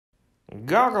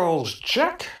Goggles,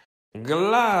 check.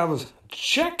 Gloves,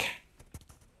 check.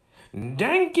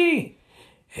 Danky,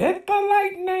 hit the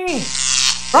lightning.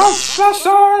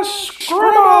 Professor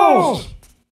Scribbles!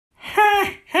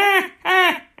 Ha ha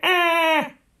ha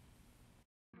ha!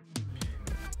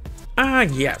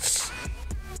 Yes.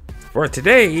 For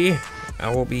today,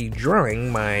 I will be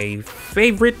drawing my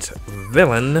favorite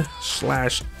villain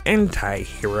slash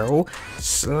anti-hero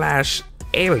slash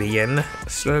alien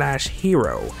slash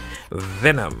hero,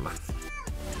 Venom.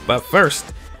 But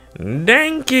first,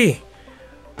 Danky,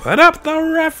 put up the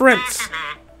reference.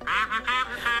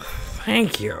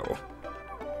 Thank you.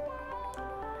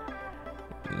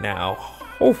 Now,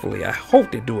 hopefully, I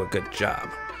hope they do a good job.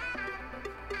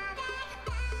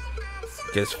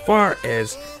 As far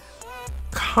as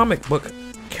comic book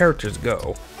characters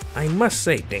go, I must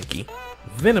say, Danky,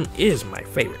 Venom is my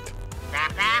favorite.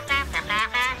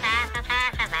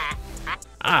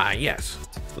 Yes,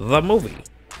 the movie.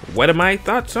 What are my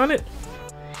thoughts on it?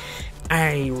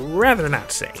 I'd rather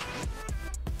not say.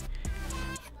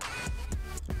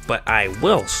 But I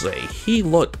will say he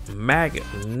looked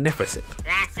magnificent.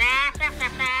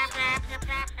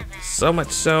 So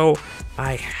much so,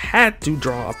 I had to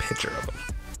draw a picture of him.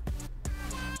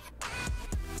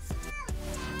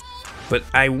 But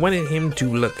I wanted him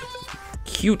to look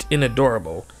cute and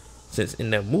adorable, since in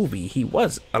the movie he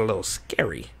was a little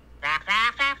scary.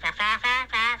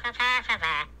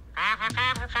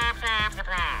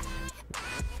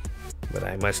 But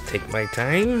I must take my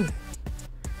time.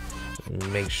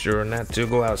 Make sure not to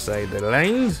go outside the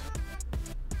lines.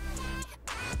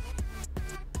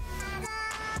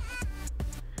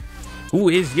 Who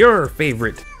is your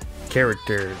favorite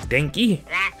character, Danky?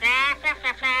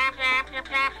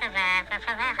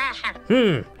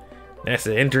 That's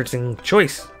an interesting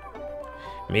choice.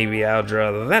 Maybe I'll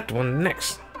draw that one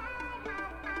next.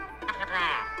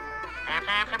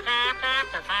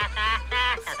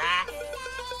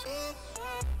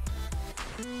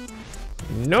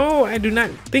 No, I do not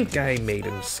think I made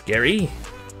him scary.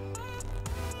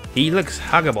 He looks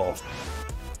huggable.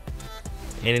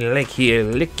 And like he'll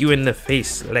lick you in the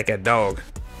face like a dog.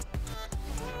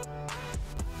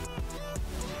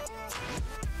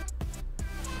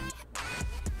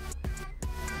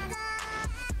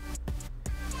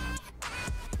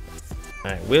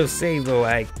 I will say though,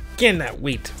 I cannot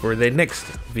wait for the next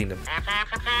Venom.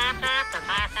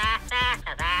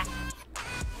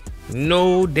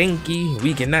 No, Danky,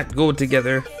 we cannot go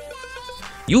together.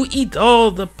 You eat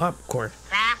all the popcorn.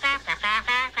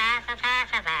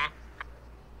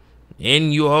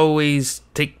 And you always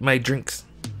take my drinks.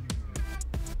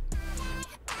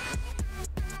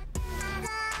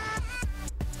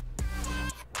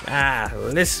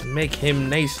 Let's make him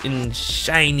nice and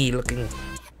shiny looking.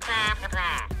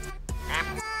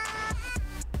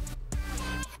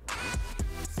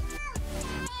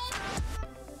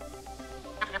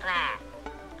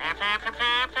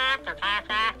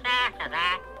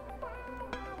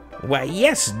 Why,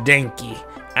 yes, Danky,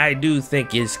 I do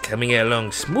think it's coming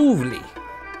along smoothly.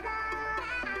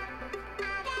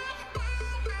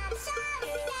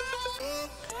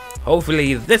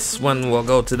 Hopefully this one will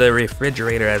go to the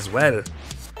refrigerator as well.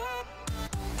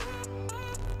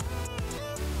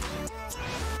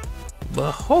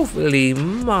 But hopefully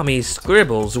Mommy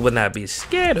Scribbles will not be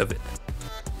scared of it.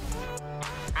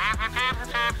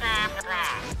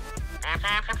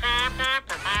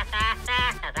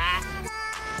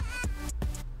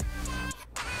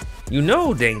 You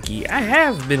know, Danky, I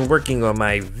have been working on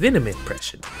my Venom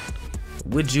impression.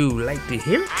 Would you like to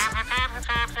hear it?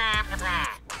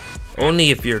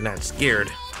 Only if you're not scared.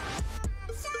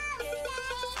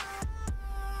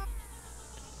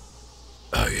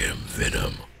 I am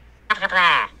Venom.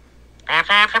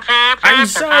 I'm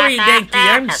sorry, Danky,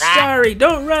 I'm sorry.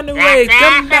 Don't run away,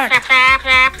 come back.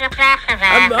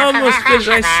 I'm almost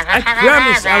finished. I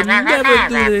promise I'll never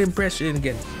do the impression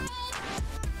again.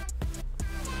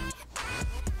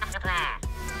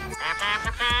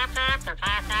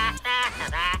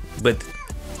 But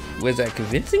was I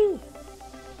convincing?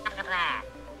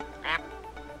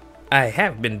 I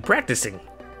have been practicing.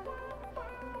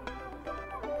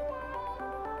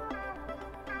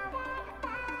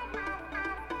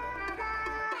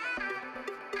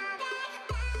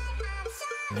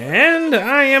 And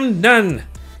I am done.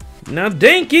 Now,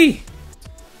 Danky,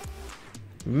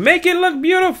 make it look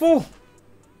beautiful.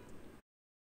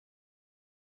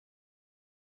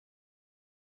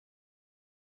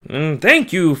 And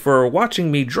thank you for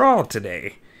watching me draw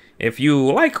today. If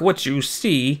you like what you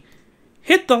see,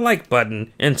 hit the like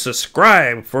button and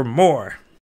subscribe for more.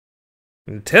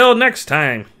 Until next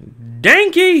time,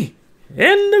 Danky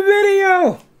in the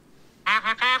video!